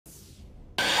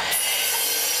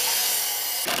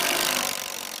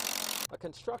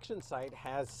construction site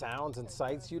has sounds and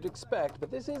sights you'd expect,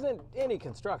 but this isn't any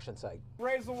construction site.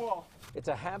 Raise the wall. It's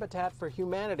a Habitat for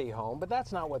Humanity home, but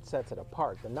that's not what sets it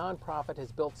apart. The nonprofit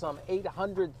has built some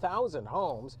 800,000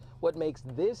 homes. What makes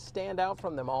this stand out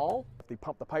from them all? They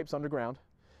pump the pipes underground.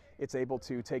 It's able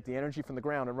to take the energy from the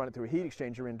ground and run it through a heat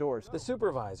exchanger indoors. The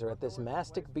supervisor at this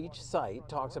Mastic Beach site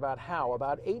talks about how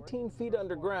about 18 feet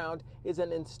underground is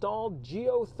an installed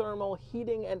geothermal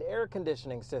heating and air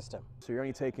conditioning system. So you're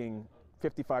only taking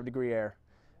 55-degree air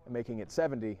and making it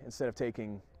 70 instead of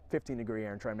taking 15-degree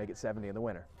air and trying to make it 70 in the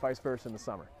winter. Vice versa in the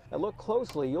summer. Now look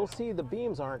closely, you'll see the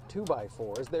beams aren't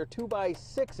 2x4s, they're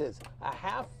 2x6s, a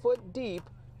half-foot deep,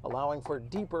 allowing for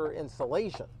deeper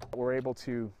insulation. We're able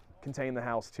to contain the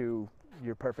house to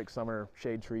your perfect summer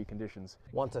shade tree conditions.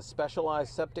 Once a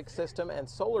specialized septic system and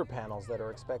solar panels that are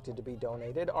expected to be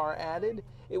donated are added,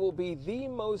 it will be the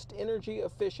most energy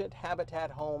efficient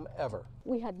Habitat home ever.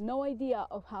 We had no idea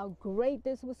of how great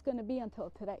this was going to be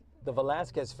until today. The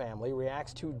Velasquez family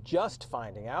reacts to just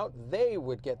finding out they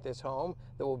would get this home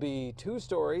that will be 2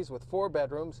 stories with 4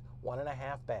 bedrooms,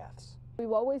 1.5 baths.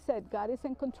 We've always said God is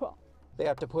in control. They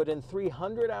have to put in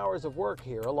 300 hours of work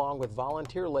here, along with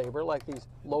volunteer labor like these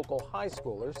local high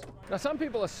schoolers. Now, some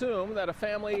people assume that a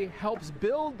family helps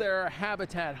build their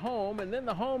Habitat home and then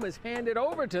the home is handed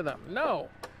over to them. No,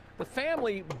 the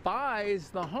family buys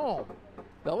the home.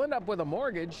 They'll end up with a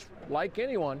mortgage like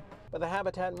anyone. But the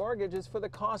Habitat mortgage is for the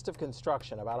cost of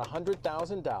construction, about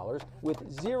 $100,000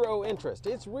 with 0 interest.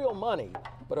 It's real money,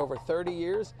 but over 30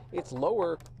 years, it's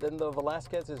lower than the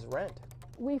Velasquez's rent.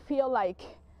 We feel like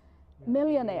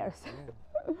millionaires.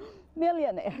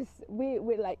 Millionaires.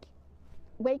 We're like,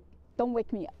 don't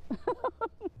wake me up.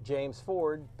 James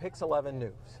Ford, Pix 11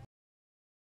 News.